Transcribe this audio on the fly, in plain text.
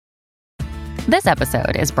This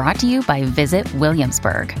episode is brought to you by Visit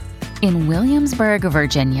Williamsburg. In Williamsburg,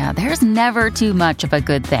 Virginia, there's never too much of a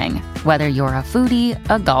good thing. Whether you're a foodie,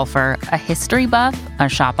 a golfer, a history buff, a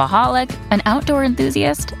shopaholic, an outdoor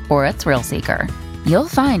enthusiast, or a thrill seeker, you'll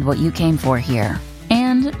find what you came for here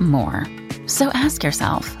and more. So ask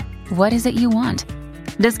yourself, what is it you want?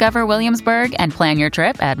 Discover Williamsburg and plan your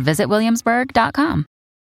trip at visitwilliamsburg.com.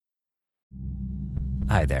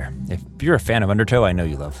 Hi there. If you're a fan of Undertow, I know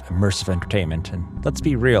you love immersive entertainment. And let's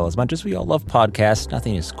be real, as much as we all love podcasts,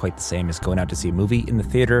 nothing is quite the same as going out to see a movie in the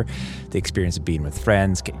theater. The experience of being with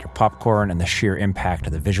friends, getting your popcorn, and the sheer impact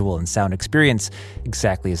of the visual and sound experience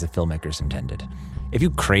exactly as the filmmakers intended. If you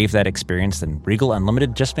crave that experience, then Regal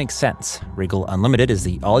Unlimited just makes sense. Regal Unlimited is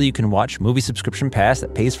the all-you-can-watch movie subscription pass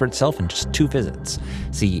that pays for itself in just 2 visits.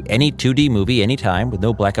 See any 2D movie anytime with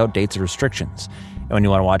no blackout dates or restrictions. And when you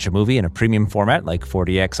want to watch a movie in a premium format like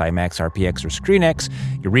 4DX, IMAX, RPX, or ScreenX,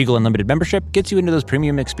 your Regal Unlimited membership gets you into those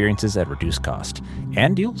premium experiences at reduced cost.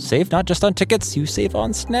 And you'll save not just on tickets, you save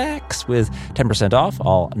on snacks with 10% off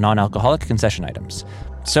all non-alcoholic concession items.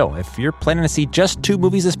 So, if you're planning to see just 2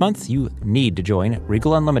 movies this month, you need to join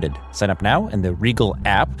Regal Unlimited. Sign up now in the Regal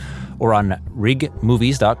app or on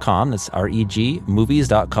regmovies.com. That's REG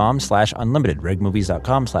movies.com/unlimited.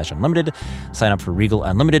 regmovies.com/unlimited. Sign up for Regal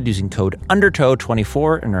Unlimited using code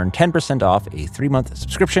UNDERTOW24 and earn 10% off a 3-month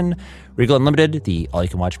subscription. Regal Unlimited, the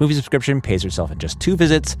all-you-can-watch movie subscription, pays yourself in just 2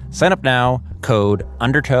 visits. Sign up now, code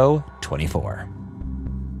UNDERTOW24.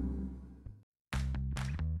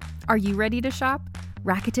 Are you ready to shop?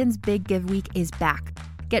 Rakuten's Big Give Week is back.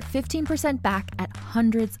 Get 15% back at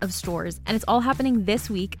hundreds of stores, and it's all happening this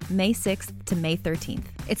week, May 6th to May 13th.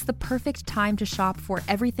 It's the perfect time to shop for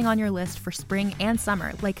everything on your list for spring and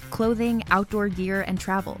summer, like clothing, outdoor gear, and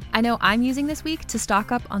travel. I know I'm using this week to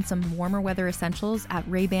stock up on some warmer weather essentials at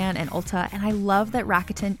Ray-Ban and Ulta, and I love that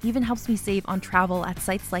Rakuten even helps me save on travel at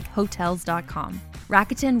sites like Hotels.com.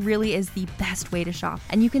 Rakuten really is the best way to shop,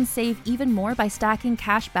 and you can save even more by stacking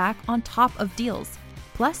cash back on top of deals.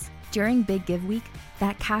 Plus, during Big Give Week,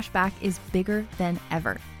 that cash back is bigger than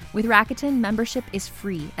ever. With Rakuten, membership is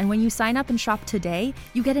free, and when you sign up and shop today,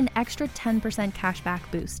 you get an extra 10% cash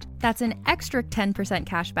back boost. That's an extra 10%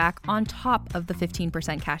 cash back on top of the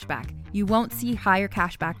 15% cash back. You won't see higher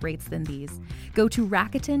cash back rates than these. Go to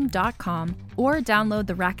Rakuten.com or download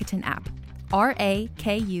the Rakuten app.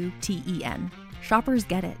 Rakuten. Shoppers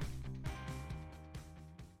get it.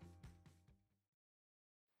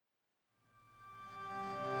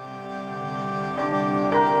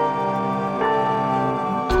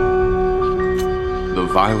 The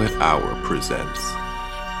Violet Hour presents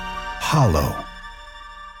Hollow,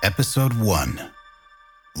 Episode 1,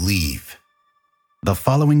 Leave. The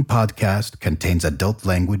following podcast contains adult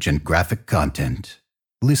language and graphic content.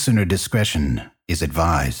 Listener discretion is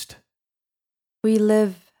advised. We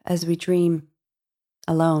live as we dream,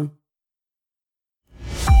 alone.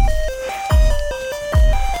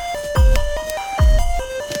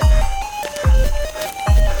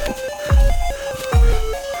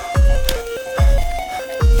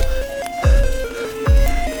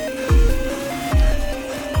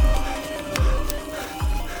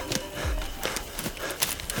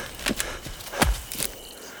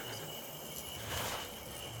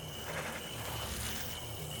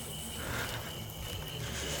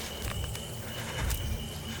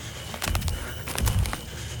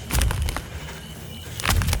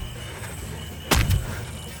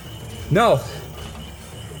 No.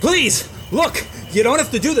 Please, look! You don't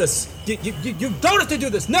have to do this! You don't have to do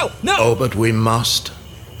this! No! Oh, but we must.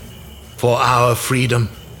 For our freedom.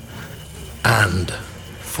 And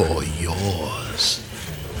for yours.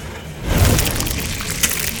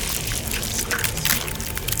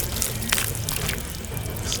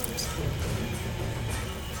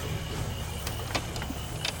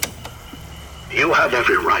 You have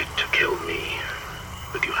every right to kill me,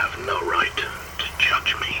 but you have no right to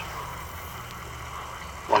judge me.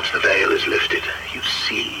 Once the veil is lifted, you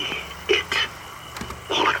see it.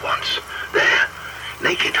 All at once. There.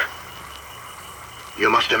 Naked. You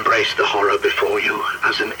must embrace the horror before you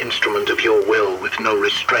as an instrument of your will with no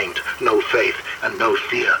restraint, no faith, and no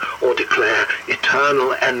fear, or declare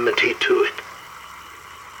eternal enmity to it.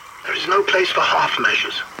 There is no place for half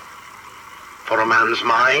measures. For a man's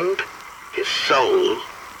mind, his soul,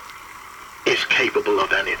 is capable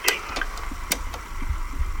of anything.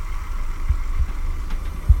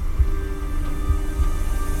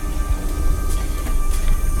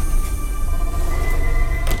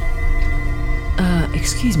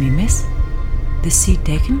 Excuse me, miss? The seat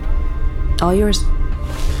taken? All yours.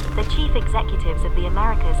 The chief executives of the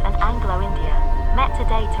Americas and Anglo-India met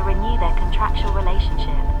today to renew their contractual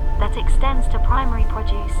relationship that extends to primary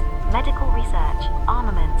produce, medical research,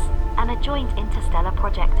 armaments, and a joint interstellar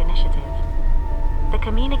project initiative. The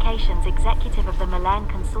communications executive of the Milan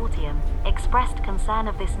Consortium expressed concern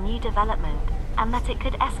of this new development and that it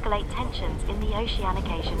could escalate tensions in the Oceanic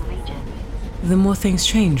Asian region. The more things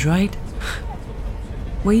change, right?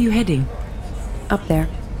 Where are you heading? Up there.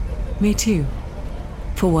 Me too.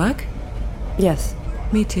 For work? Yes.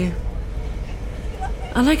 Me too.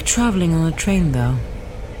 I like traveling on a train though.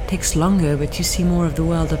 Takes longer, but you see more of the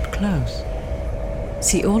world up close.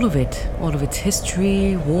 See all of its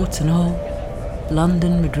history, warts and all.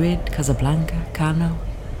 London, Madrid, Casablanca, Kano.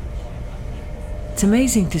 It's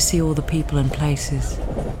amazing to see all the people and places.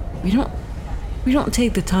 We don't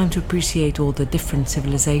take the time to appreciate all the different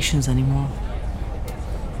civilizations anymore.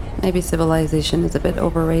 Maybe civilization is a bit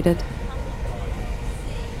overrated.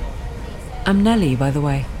 I'm Nellie, by the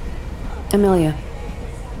way. Amelia.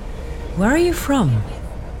 Where are you from?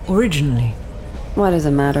 Originally? What does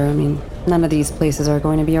it matter? I mean, none of these places are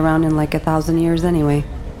going to be around in like 1,000 years anyway.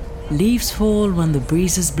 Leaves fall when the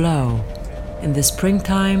breezes blow. In the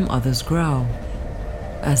springtime others grow.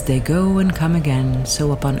 As they go and come again,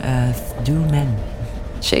 so upon earth do men.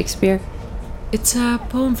 Shakespeare? It's a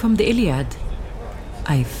poem from the Iliad.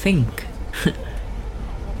 I think.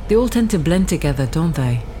 They all tend to blend together, don't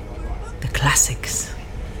they? The classics.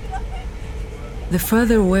 The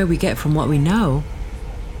further away we get from what we know,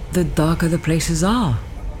 the darker the places are.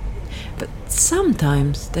 But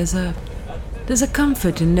sometimes there's a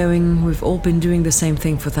comfort in knowing we've all been doing the same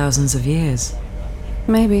thing for thousands of years.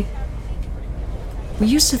 Maybe. We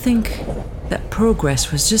used to think that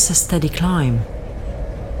progress was just a steady climb.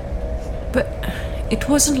 But it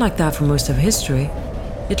wasn't like that for most of history.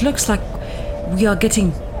 It looks like we are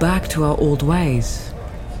getting back to our old ways.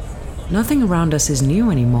 Nothing around us is new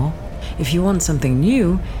anymore. If you want something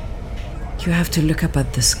new, you have to look up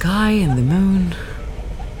at the sky and the moon.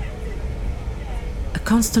 A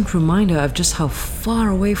constant reminder of just how far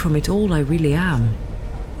away from it all I really am.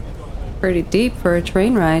 Pretty deep for a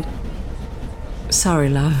train ride. Sorry,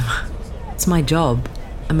 love. It's my job.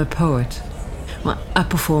 I'm a poet. Well, a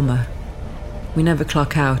performer. We never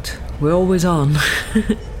clock out. We're always on.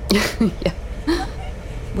 Yeah.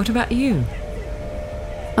 What about you?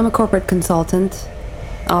 I'm a corporate consultant.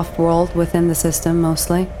 Off-world, within the system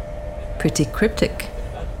mostly. Pretty cryptic.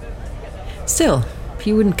 Still,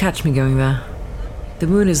 you wouldn't catch me going there. The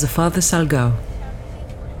moon is the farthest I'll go.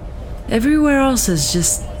 Everywhere else is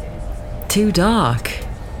just too dark.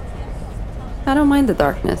 I don't mind the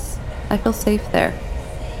darkness. I feel safe there.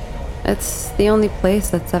 It's the only place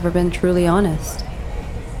that's ever been truly honest.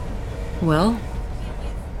 Well,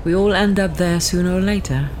 we all end up there sooner or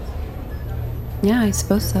later. Yeah, I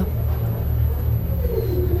suppose so.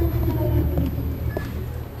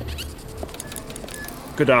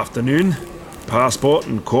 Good afternoon. Passport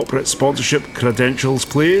and corporate sponsorship credentials,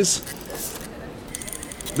 please.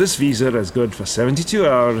 This visa is good for 72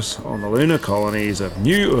 hours on the lunar colonies of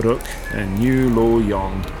New Uruk and New Lo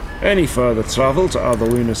Yong. Any further travel to other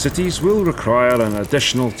lunar cities will require an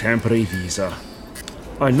additional temporary visa.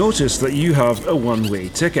 I notice that you have a one-way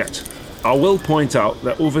ticket. I will point out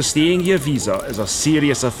that overstaying your visa is a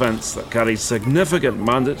serious offence that carries significant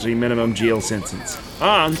mandatory minimum jail sentence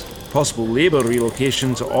and possible labour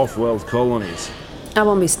relocation to off-world colonies. I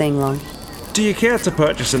won't be staying long. Do you care to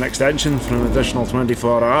purchase an extension for an additional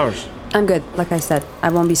 24 hours? I'm good. Like I said, I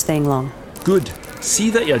won't be staying long. Good.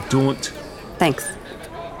 See that you don't. Thanks.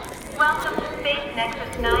 Welcome to Space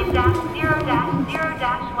Nexus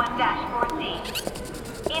 9-0-0-1-14.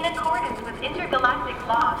 In accordance with intergalactic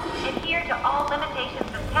law, adhere to all limitations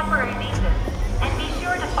of temporary visas, and be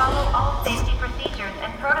sure to follow all safety procedures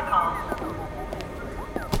and protocols.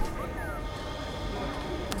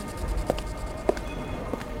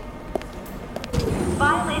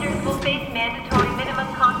 Violators will face mandatory minimum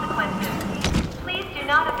consequences. Please do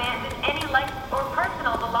not abandon any life or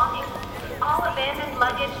personal belongings. All abandoned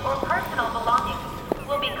luggage or personal belongings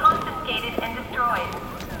will be confiscated and destroyed.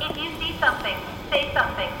 If you see something, say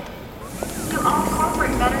something. To all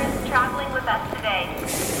corporate veterans traveling with us today,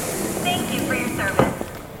 thank you for your service.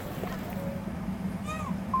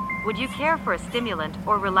 Would you care for a stimulant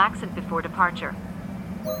or relaxant before departure?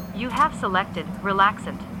 You have selected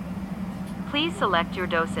relaxant. Please select your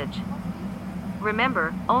dosage.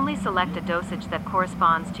 Remember, only select a dosage that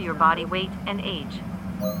corresponds to your body weight and age.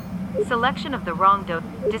 Selection of the wrong dose.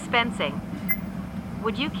 Dispensing.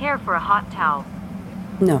 Would you care for a hot towel?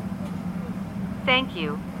 No. Thank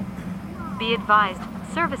you. Be advised,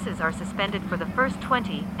 services are suspended for the first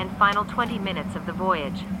 20 and final 20 minutes of the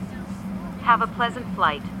voyage. Have a pleasant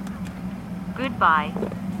flight. Goodbye.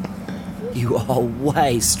 You are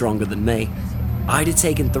way stronger than me. I'd have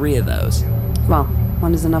taken 3 of those. Well,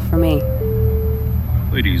 1 is enough for me.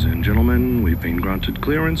 Ladies and gentlemen, we've been granted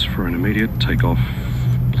clearance for an immediate takeoff.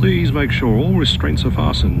 Please make sure all restraints are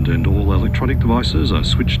fastened and all electronic devices are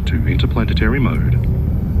switched to interplanetary mode.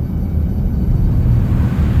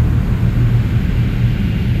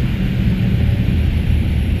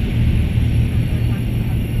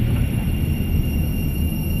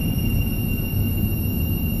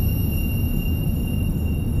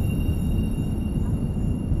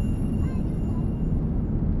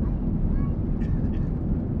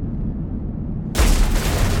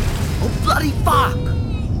 Bloody fuck!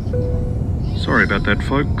 Sorry about that,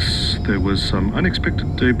 folks. There was some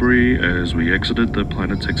unexpected debris as we exited the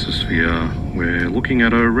planet's exosphere. We're looking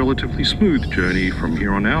at a relatively smooth journey from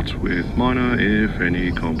here on out, with minor, if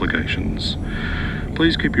any, complications.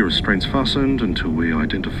 Please keep your restraints fastened until we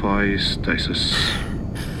identify stasis.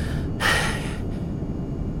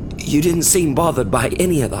 You didn't seem bothered by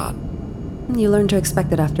any of that. You learn to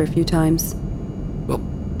expect it after a few times. Well,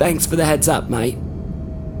 thanks for the heads up, mate.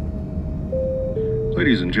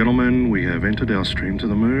 Ladies and gentlemen, we have entered our stream to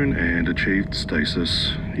the moon and achieved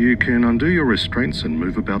stasis. You can undo your restraints and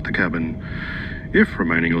move about the cabin. If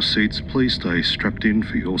remaining your seats, please stay strapped in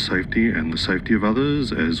for your safety and the safety of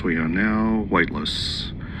others, as we are now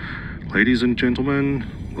weightless. Ladies and gentlemen,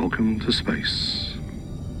 welcome to space.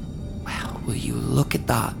 Wow, will you look at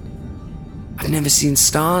that? I've never seen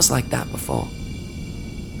stars like that before.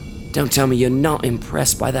 Don't tell me you're not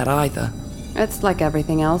impressed by that either. It's like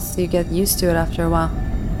everything else. You get used to it after a while.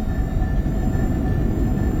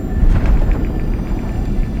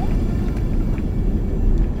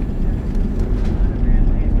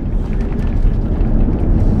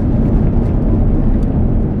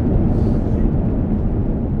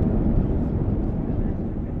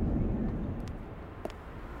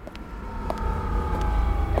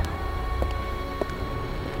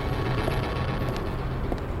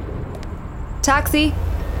 Taxi!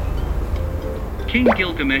 King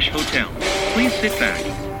Gilgamesh Hotel. Please sit back.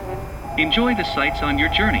 Enjoy the sights on your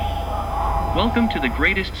journey. Welcome to the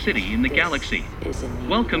greatest city in the galaxy.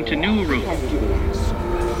 Welcome to New Uru.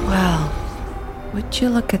 Well, would you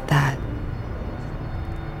look at that?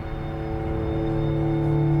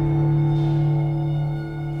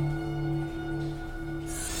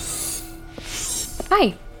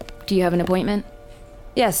 Hi. Do you have an appointment?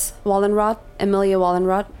 Yes, Wallenrod. Emilia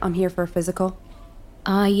Wallenrod. I'm here for a physical.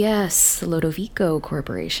 Yes, the Lodovico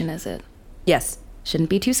Corporation, is it? Yes. Shouldn't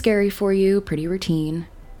be too scary for you, pretty routine.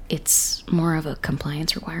 It's more of a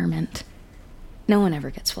compliance requirement. No one ever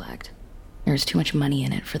gets flagged. There's too much money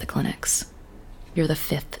in it for the clinics. You're the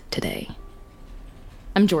 5th today.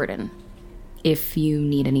 I'm Jordan. If you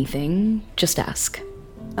need anything, just ask.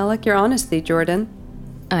 I like your honesty, Jordan.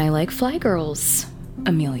 I like fly girls,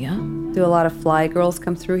 Amelia. Do a lot of fly girls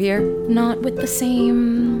come through here? Not with the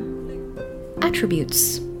same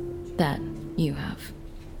attributes that you have.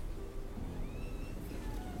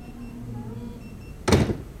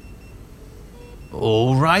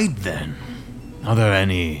 All right, then. Are there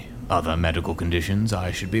any other medical conditions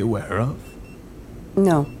I should be aware of?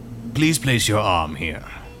 No. Please place your arm here.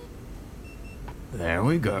 There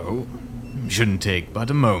we go. Shouldn't take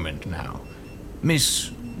but a moment now.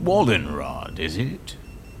 Miss Wallenrod, is it?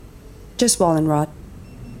 Just Wallenrod.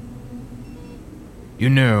 You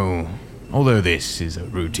know, although this is a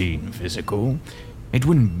routine physical, it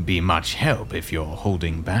wouldn't be much help if you're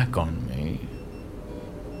holding back on me.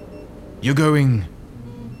 You're going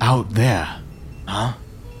out there, huh?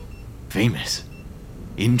 Famous.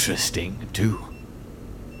 Interesting, too.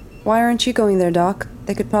 Why aren't you going there, Doc?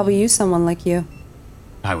 They could probably use someone like you.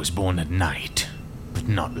 I was born at night, but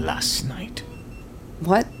not last night.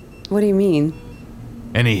 What? What do you mean?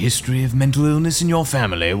 Any history of mental illness in your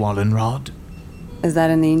family, Wallenrod? Is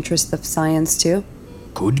that in the interest of science, too?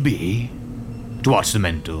 Could be. To watch the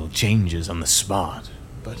mental changes on the spot,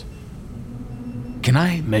 but... Can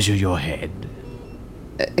I measure your head?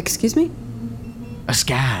 Excuse me? A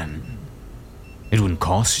scan. It wouldn't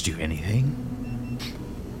cost you anything.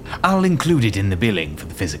 I'll include it in the billing for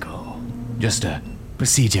the physical. Just a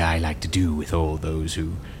procedure I like to do with all those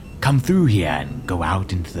who come through here and go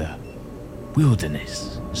out into the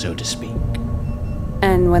wilderness, so to speak.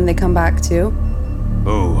 And when they come back, too?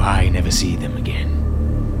 Oh, I never see them again.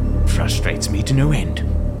 Frustrates me to no end.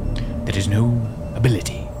 There is no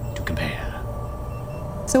ability to compare.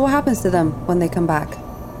 So what happens to them when they come back?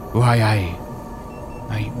 Why, I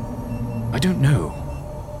don't know.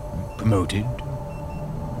 Promoted.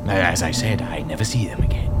 As I said, I never see them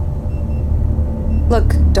again.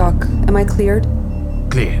 Look, Doc, am I cleared?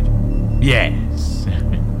 Cleared? Yes.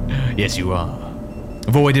 Yes, you are.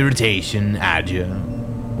 Avoid irritation, adieu.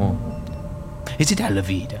 Or is it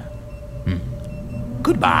Alavida?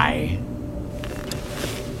 Goodbye.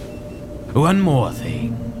 One more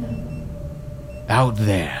thing. Out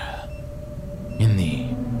there, in the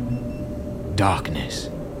darkness,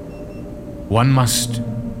 one must,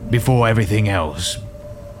 before everything else,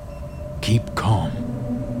 keep calm.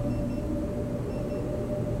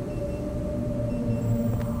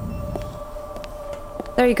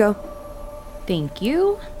 There you go. Thank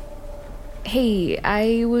you. Hey,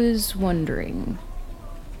 I was wondering,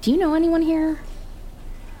 do you know anyone here?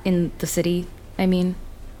 In the city, I mean?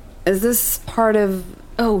 Is this part of...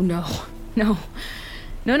 Oh, no. No.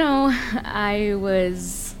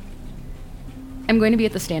 I'm going to be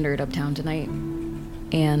at the Standard uptown tonight,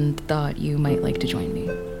 and thought you might like to join me.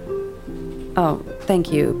 Oh,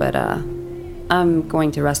 thank you, but, I'm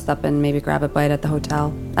going to rest up and maybe grab a bite at the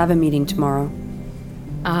hotel. I have a meeting tomorrow.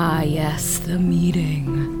 Ah, yes, the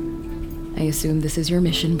meeting. I assume this is your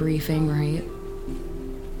mission briefing, right?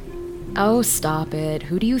 Oh, stop it.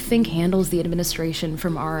 Who do you think handles the administration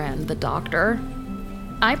from our end? The doctor?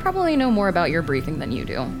 I probably know more about your briefing than you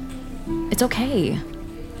do. It's okay.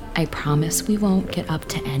 I promise we won't get up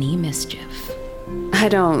to any mischief. I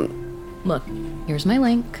don't... Look, here's my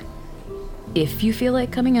link. If you feel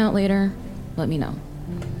like coming out later, let me know.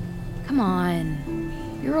 Come on.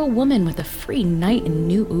 You're a woman with a free night in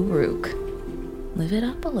New Uruk. Live it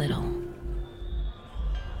up a little.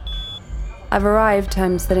 I've arrived.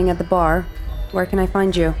 I'm sitting at the bar. Where can I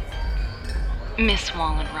find you? Miss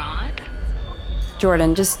Wallenrod?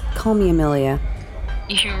 Jordan, just call me Amelia.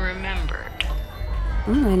 You remembered.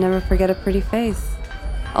 I never forget a pretty face.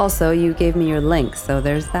 Also, you gave me your link, so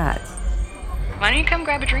there's that. Why don't you come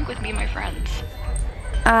grab a drink with me and my friends?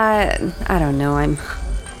 I don't know. I'm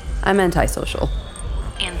antisocial.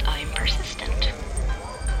 And I'm persistent.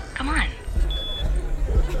 Come on.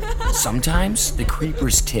 Sometimes the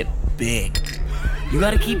creepers tip big. You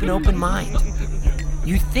gotta keep an open mind.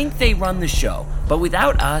 You think they run the show, but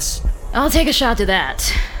without us... I'll take a shot to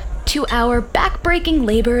that. To our back-breaking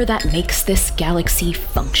labor that makes this galaxy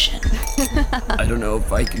function. I don't know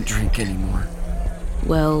if I can drink anymore.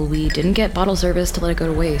 Well, we didn't get bottle service to let it go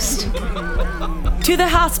to waste. To the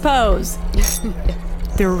hospos!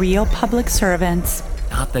 The real public servants.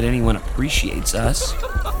 Not that anyone appreciates us.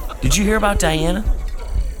 Did you hear about Diana?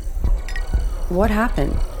 What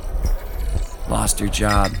happened? Lost her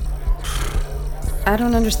job. I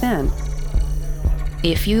don't understand.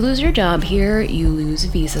 If you lose your job here, you lose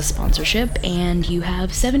visa sponsorship, and you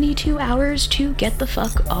have 72 hours to get the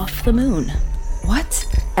fuck off the moon. What?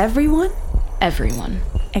 Everyone? Everyone.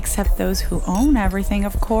 Except those who own everything,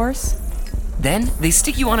 of course. Then they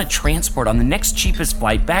stick you on a transport on the next cheapest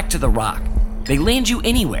flight back to the Rock. They land you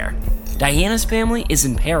anywhere. Diana's family is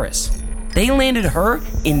in Paris. They landed her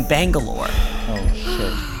in Bangalore. Oh,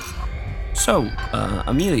 shit. So,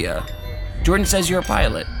 Amelia, Jordan says you're a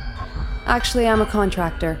pilot. Actually, I'm a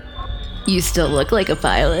contractor. You still look like a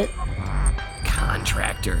pilot.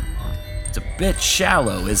 Contractor. It's a bit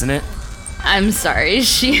shallow, isn't it? I'm sorry,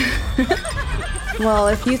 she... Well,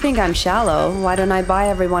 if you think I'm shallow, why don't I buy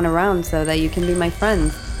everyone around so that you can be my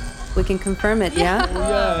friends? We can confirm it, yeah?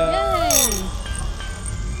 Yay!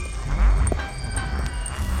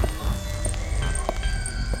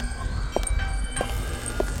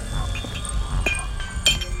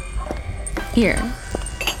 Here,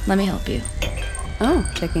 let me help you. Oh,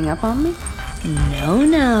 checking up on me?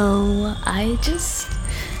 No, I just...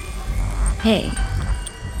 Hey,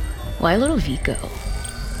 why little Vico?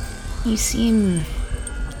 You seem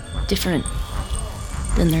different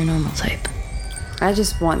than their normal type. I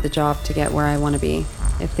just want the job to get where I want to be.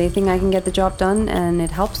 If they think I can get the job done and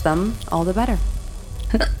it helps them, all the better.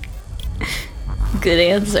 Good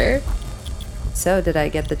answer. So, did I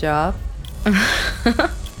get the job?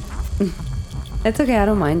 It's okay, I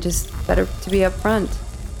don't mind. Just better to be upfront.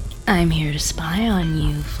 I'm here to spy on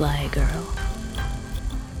you, Fly Girl.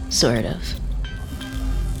 Sort of.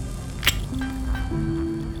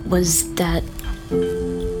 Was that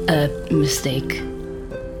a mistake?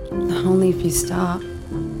 Only if you stop.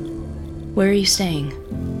 Where are you staying?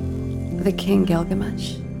 The King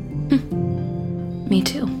Gilgamesh. Me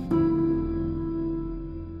too.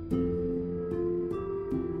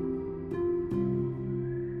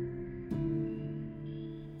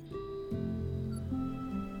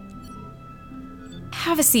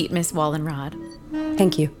 Have a seat, Miss Wallenrod.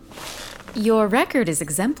 Thank you. Your record is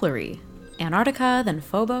exemplary. Antarctica, then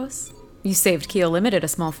Phobos. You saved Keel Limited a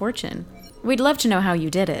small fortune. We'd love to know how you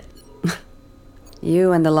did it.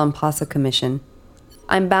 You and the Lampasa Commission.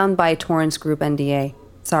 I'm bound by Torrance Group NDA.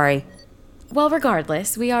 Sorry. Well,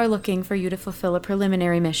 regardless, we are looking for you to fulfill a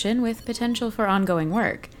preliminary mission with potential for ongoing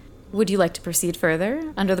work. Would you like to proceed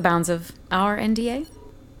further under the bounds of our NDA?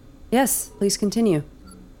 Yes, please continue.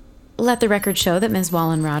 Let the record show that Ms.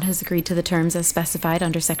 Wallenrod has agreed to the terms as specified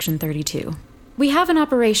under Section 32. We have an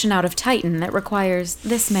operation out of Titan that requires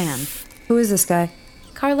this man. Who is this guy?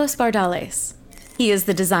 Carlos Bardales. He is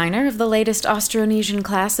the designer of the latest Austronesian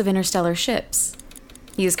class of interstellar ships.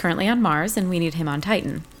 He is currently on Mars, and we need him on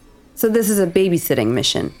Titan. So this is a babysitting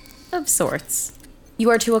mission? Of sorts. You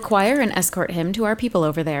are to acquire and escort him to our people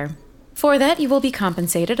over there. For that, you will be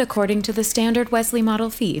compensated according to the standard Wesley model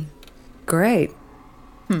fee. Great.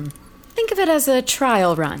 Think of it as a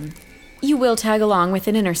trial run. You will tag along with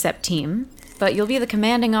an intercept team, but you'll be the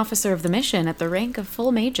commanding officer of the mission at the rank of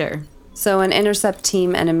full major. So an intercept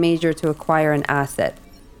team and a major to acquire an asset.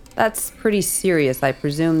 That's pretty serious. I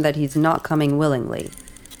presume that he's not coming willingly.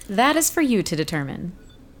 That is for you to determine.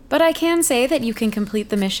 But I can say that you can complete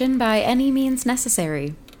the mission by any means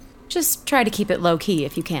necessary. Just try to keep it low-key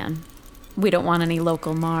if you can. We don't want any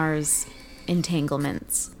local Mars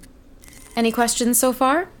entanglements. Any questions so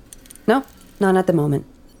far? No, none at the moment.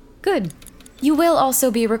 Good. You will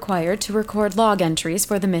also be required to record log entries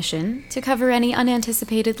for the mission to cover any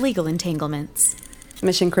unanticipated legal entanglements.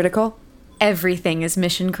 Mission critical? Everything is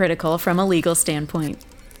mission critical from a legal standpoint.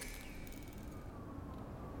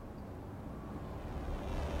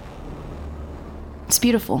 It's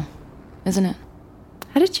beautiful, isn't it?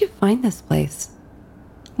 How did you find this place?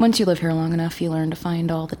 Once you live here long enough, you learn to find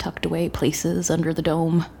all the tucked away places under the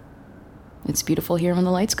dome. It's beautiful here when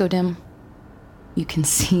the lights go dim. You can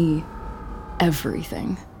see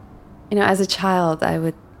everything. You know, as a child, I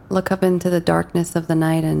would look up into the darkness of the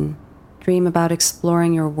night and dream about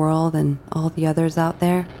exploring your world and all the others out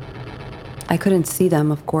there. I couldn't see them,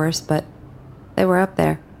 of course, but they were up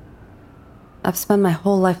there. I've spent my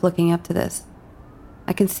whole life looking up to this.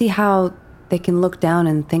 I can see how they can look down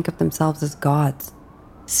and think of themselves as gods.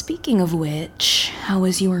 Speaking of which, how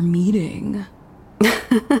was your meeting?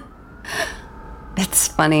 It's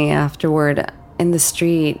funny, afterward, in the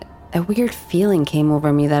street, a weird feeling came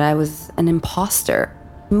over me that I was an imposter.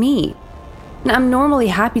 Me. And I'm normally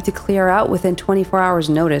happy to clear out within 24 hours'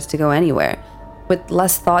 notice to go anywhere, with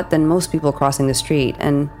less thought than most people crossing the street.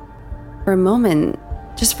 And for a moment,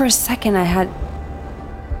 just for a second, I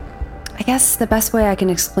guess the best way I can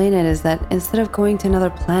explain it is that instead of going to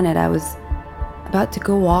another planet, I was about to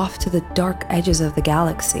go off to the dark edges of the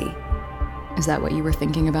galaxy. Is that what you were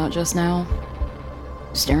thinking about just now?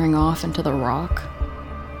 Staring off into the rock?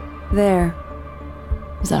 There.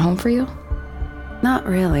 Is that home for you? Not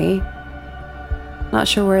really. Not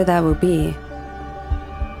sure where that would be.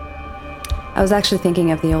 I was actually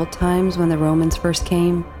thinking of the old times when the Romans first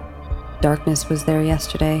came. Darkness was there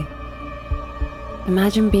yesterday.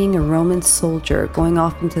 Imagine being a Roman soldier going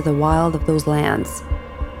off into the wild of those lands.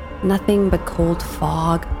 Nothing but cold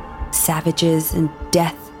fog, savages, and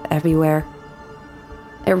death everywhere.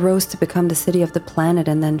 It rose to become the city of the planet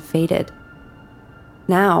and then faded.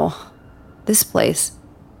 Now, this place,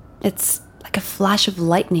 it's like a flash of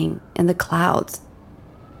lightning in the clouds.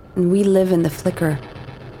 And we live in the flicker.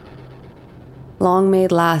 Long may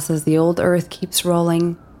it last as the old earth keeps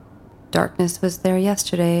rolling. Darkness was there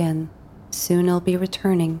yesterday, and soon it'll be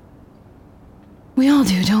returning. We all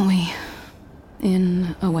do, don't we?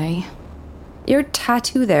 In a way. Your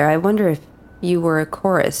tattoo there, I wonder if you were a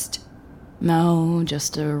chorist. No,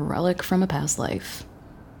 just a relic from a past life.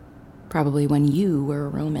 Probably when you were a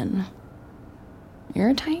Roman.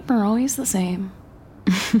 Your type are always the same.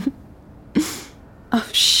 Oh,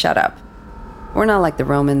 shut up. We're not like the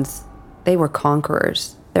Romans. They were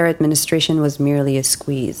conquerors. Their administration was merely a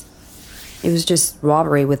squeeze. It was just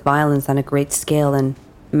robbery with violence on a great scale and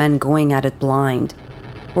men going at it blind.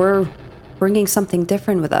 We're bringing something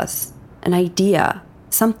different with us. An idea.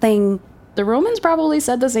 Something... The Romans probably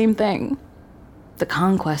said the same thing. The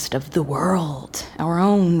conquest of the world. Our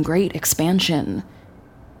own great expansion.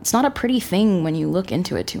 It's not a pretty thing when you look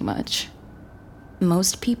into it too much.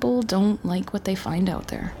 Most people don't like what they find out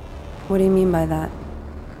there. What do you mean by that?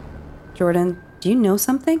 Jordan, do you know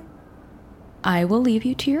something? I will leave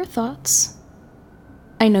you to your thoughts.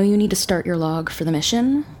 I know you need to start your log for the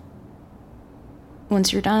mission.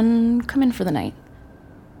 Once you're done, come in for the night.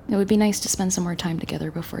 It would be nice to spend some more time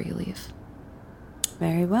together before you leave.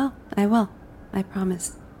 Very well, I will. I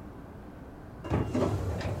promise.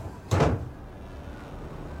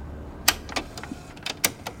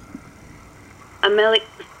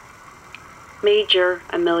 Major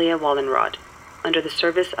Amelia Wallenrod, under the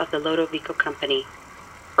service of the Lodovico Company.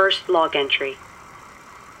 First log entry.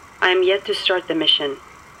 I am yet to start the mission.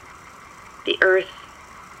 The Earth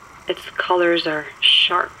Its colors are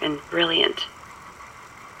sharp and brilliant.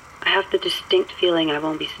 I have the distinct feeling I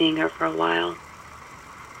won't be seeing her for a while.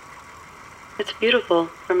 It's beautiful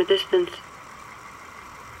from a distance.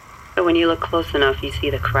 But when you look close enough, you see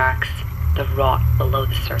the cracks, the rot below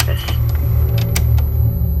the surface.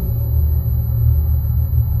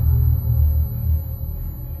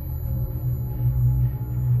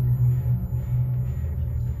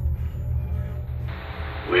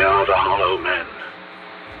 We are the Hollow Men.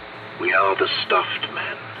 We are the Stuffed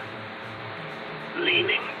Men.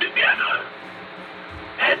 Leaning together.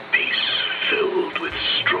 Headpiece filled with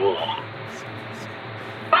straw.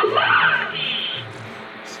 Alas!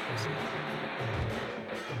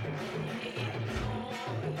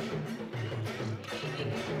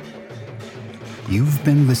 You've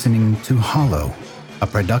been listening to Hollow, a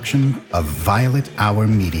production of Violet Hour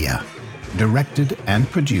Media, directed and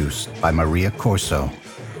produced by Maria Corso,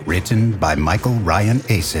 written by Michael Ryan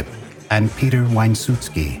Asip and Peter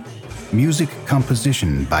Weinsutsky, music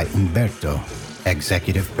composition by Umberto,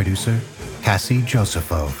 executive producer Cassie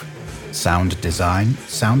Josephov, sound design,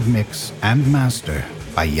 sound mix, and master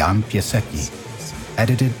by Jan Piasecki,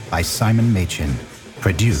 edited by Simon Machin,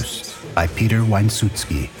 produced by Peter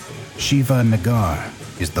Weinsutsky. Shiva Nagar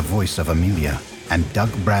is the voice of Amelia, and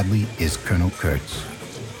Doug Bradley is Colonel Kurtz.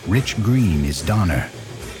 Rich Green is Donner.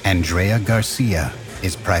 Andrea Garcia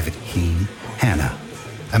is Private Keen Hannah.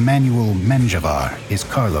 Emmanuel Menjavar is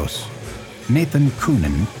Carlos. Nathan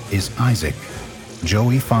Coonan is Isaac.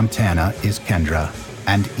 Joey Fontana is Kendra.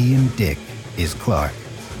 And Ian Dick is Clark.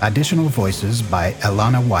 Additional voices by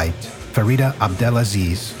Elana White, Farida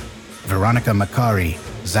Abdelaziz, Veronica Macari,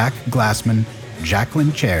 Zach Glassman,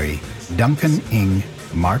 Jacqueline Cherry, Duncan Ing,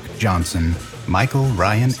 Mark Johnson, Michael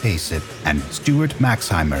Ryan Asip, and Stuart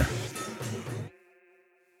Maxheimer.